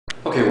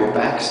Okay, we're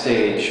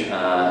backstage in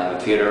the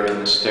theater in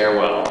the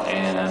stairwell,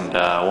 and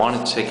I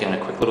wanted to take in a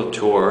quick little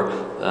tour.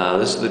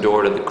 This is the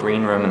door to the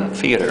green room in the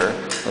theater.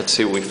 Let's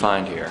see what we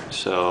find here.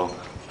 So,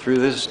 through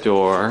this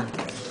door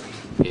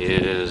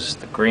is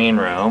the green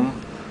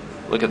room.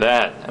 Look at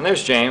that. And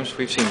there's James.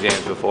 We've seen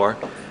James before.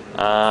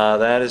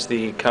 That is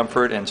the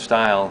comfort and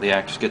style the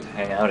actors get to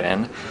hang out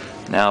in.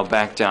 Now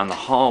back down the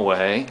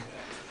hallway.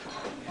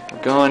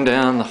 We're going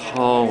down the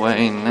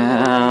hallway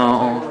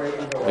now.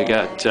 We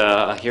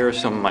got, here are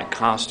some of my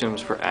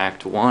costumes for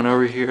Act 1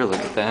 over here.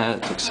 Look at that,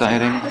 it's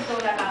exciting.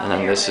 And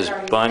then this is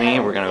Bunny.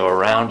 We're going to go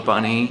around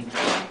Bunny.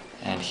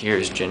 And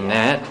here's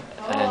Jeanette,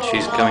 and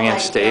she's coming in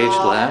stage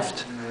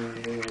left.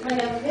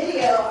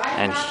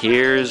 And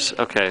here's,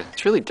 okay,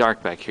 it's really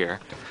dark back here.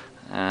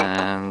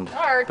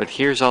 But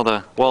here's all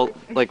the, well,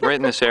 like right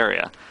in this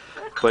area.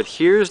 But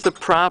here's the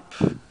prop.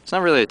 It's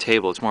not really a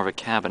table, it's more of a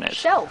cabinet.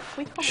 Shelf.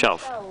 We call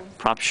Shelf. them shelves.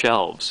 Prop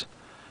shelves.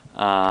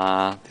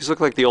 These look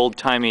like the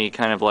old-timey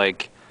kind of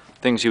like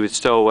things you would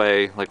stow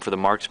away, like for the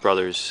Marx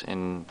Brothers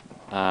in,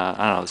 I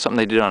don't know, something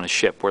they did on a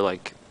ship where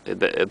like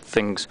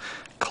things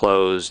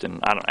closed and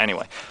I don't know.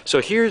 Anyway,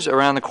 so here's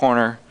around the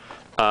corner.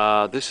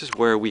 This is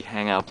where we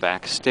hang out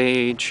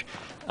backstage.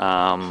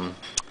 A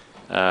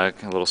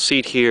little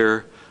seat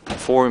here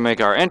before we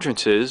make our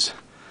entrances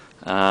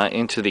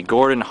into the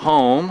Gordon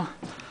home.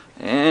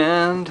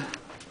 And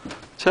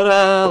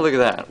ta-da! Look at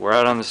that. We're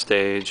out on the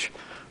stage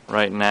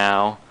right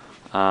now.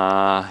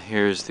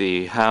 Here's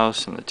the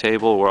house and the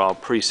table. We're all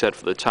preset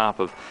for the top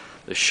of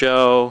the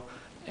show.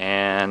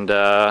 And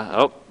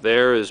oh,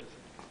 there is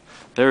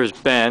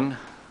Ben,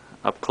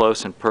 up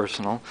close and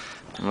personal.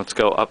 And let's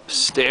go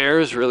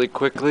upstairs really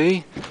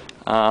quickly.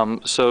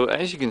 So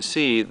as you can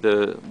see,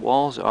 the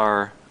walls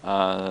are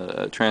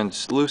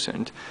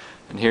translucent.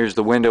 And here's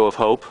the window of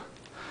hope.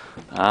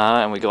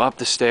 And we go up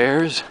the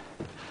stairs.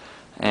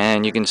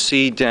 And you can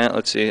see down,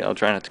 let's see, I'll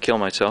try not to kill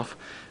myself.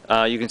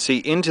 You can see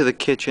into the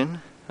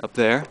kitchen up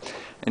there.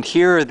 And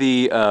here are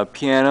the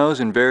pianos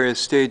in various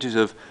stages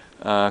of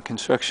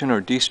construction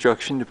or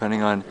destruction,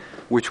 depending on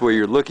which way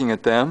you're looking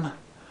at them.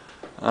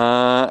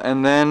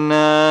 And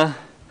then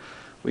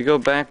we go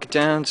back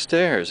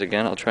downstairs.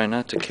 Again, I'll try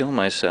not to kill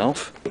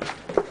myself.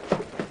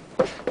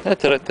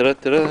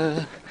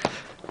 Da-da-da-da-da-da.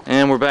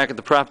 And we're back at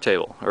the prop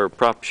table, or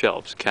prop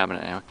shelves,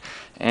 cabinet anyway.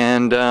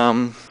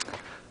 And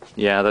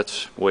yeah,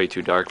 that's way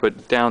too dark,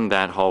 but down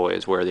that hallway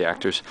is where the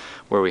actors,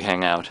 where we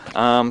hang out.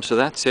 So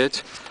that's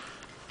it.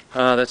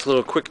 That's a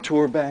little quick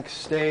tour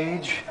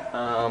backstage.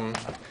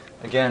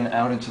 Again,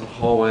 out into the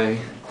hallway.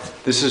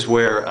 This is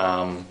where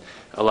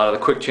a lot of the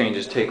quick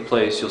changes take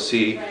place. You'll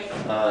see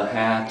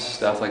hats,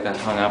 stuff like that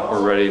hung up.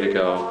 We're ready to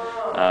go.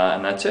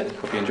 And that's it.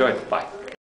 Hope you enjoyed. Bye.